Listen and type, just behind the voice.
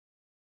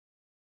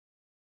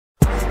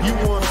You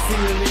wanna see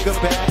a nigga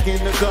back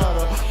in the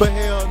gutter, but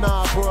hell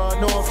nah, bruh,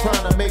 no, I'm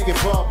tryna make it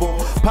bubble.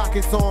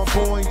 Pockets on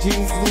point,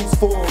 jeans loose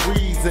for a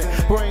reason.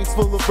 Brains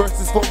full of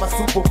verses for my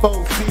Super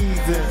Bowl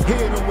season.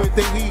 Hit 'em with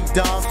the heat,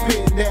 dog,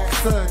 spittin' that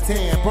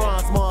suntan.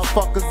 Bronze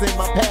motherfuckers in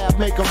my path,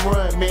 make 'em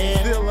run,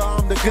 man. Zilla,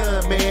 I'm the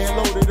gun, man,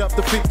 loaded up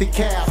the 50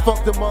 cal.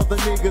 Fuck them other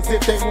niggas,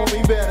 if they want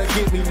me, better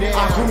get me now.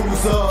 I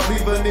cruise up,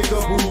 leave a nigga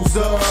bruise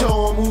up.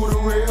 Show 'em who the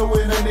real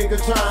when a nigga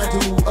tryin'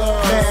 to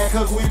us. Mad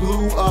cause we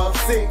blew up,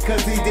 sick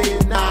cause he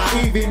did not.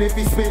 Even if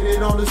he spit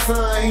it on the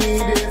sun, he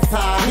ain't this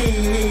high.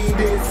 He ain't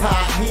this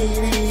high, he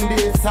ain't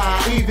this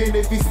high. Even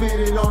if he spit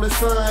it on the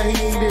sun,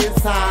 he ain't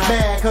this high.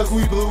 Mad cause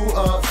we blew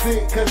up,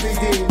 sick cause he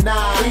did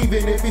not.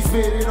 Even if he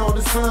spit it on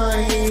the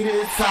sun, he ain't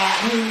this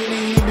high. He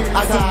ain't this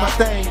high. I do my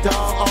thing,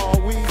 dog,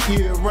 all week,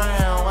 year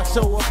round. I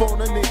show up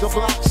on a nigga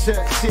block,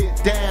 shut shit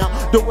down.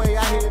 The way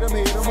I hit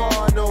him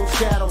hard, no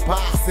shadow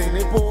boxing.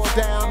 It boils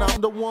down,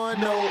 I'm the one,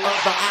 no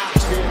other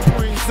option.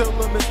 Bring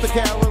Zilla, Mr.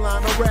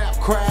 Carolina, rap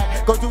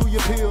crack. Go do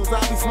your pills, I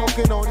be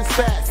smoking on this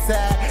fat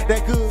sack.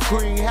 That good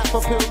green, half a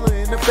pillar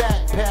in the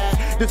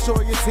backpack.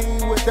 Destroy your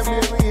team with the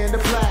milli and the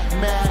black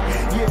mat.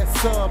 Yes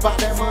sir, about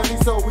that money,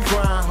 so we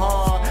grind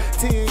hard.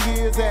 10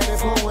 years at it,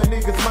 blowing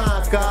niggas'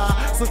 minds, God.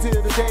 So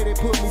till the day they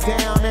put me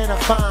down and I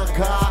find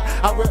God.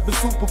 I rep the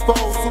Super 4,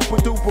 super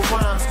duper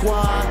rhyme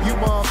squad. You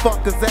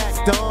motherfuckers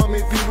act dumb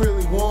if you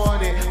really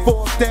want it.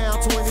 Fourth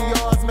down, 20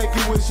 yards, make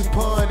you wish you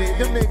punted.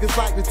 Them niggas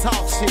like to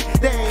talk shit,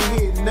 they ain't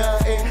hitting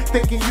nothing.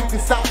 Thinking you can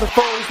stop the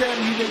foes, damn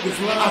you niggas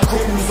love. I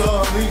cruise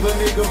up, leave a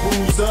nigga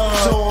booze up.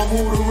 Show 'em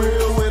who the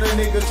real when a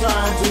nigga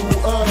tryin'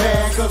 to up.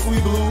 Mad cause we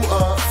blew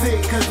up,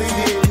 sick cause he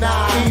did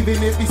not.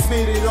 Even if he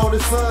spit it on the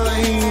sun,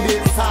 he ain't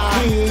this high.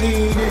 He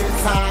ain't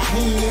this high,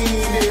 he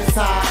ain't this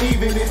high.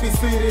 Even if he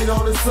spit it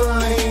on the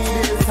sun, he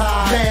ain't this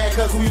high. Mad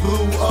cause we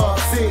blew up,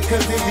 sick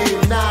cause he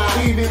did not.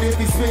 Even if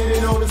he spit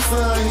it on the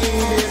sun, he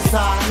ain't this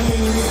high.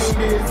 He ain't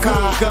this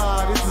high.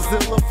 God, this is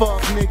Zilla,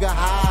 fuck nigga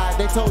high.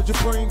 They told you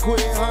Preme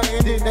quit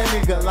hunting, then that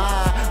nigga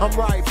lie. I'm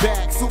right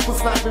back, super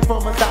sniping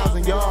from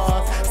 1,000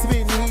 yards.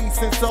 Spitting heat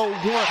since 01,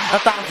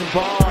 1,000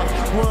 bars.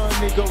 Run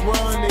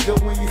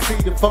nigga, when you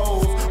see the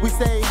foes. We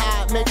stay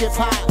hot, make it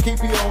pop,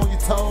 keep you on your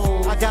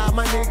toes. I got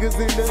my niggas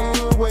in the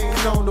hood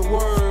waiting on the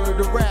word.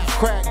 The rap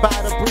crack by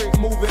the brick,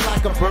 moving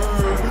like a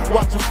bird.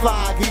 Watch them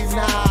fly, getting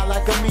high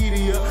like a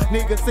meteor.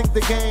 Niggas think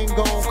the game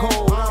gone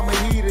cold, I'ma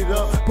heat it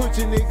up. Put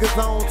your niggas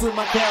on to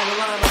my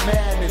Carolina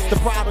madness. The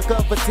product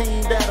of a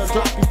team that'll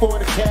drop you for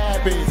the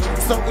cabbage.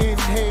 So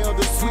inhale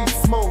the sweet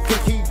smoke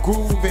and keep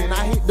grooving.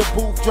 I hit the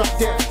booth, drop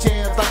death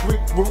jams like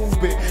Rick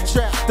Rubin.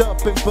 Strapped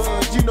up and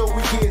buzzed, you know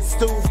we get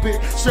stupid.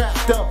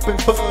 Strapped up and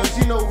buzzed.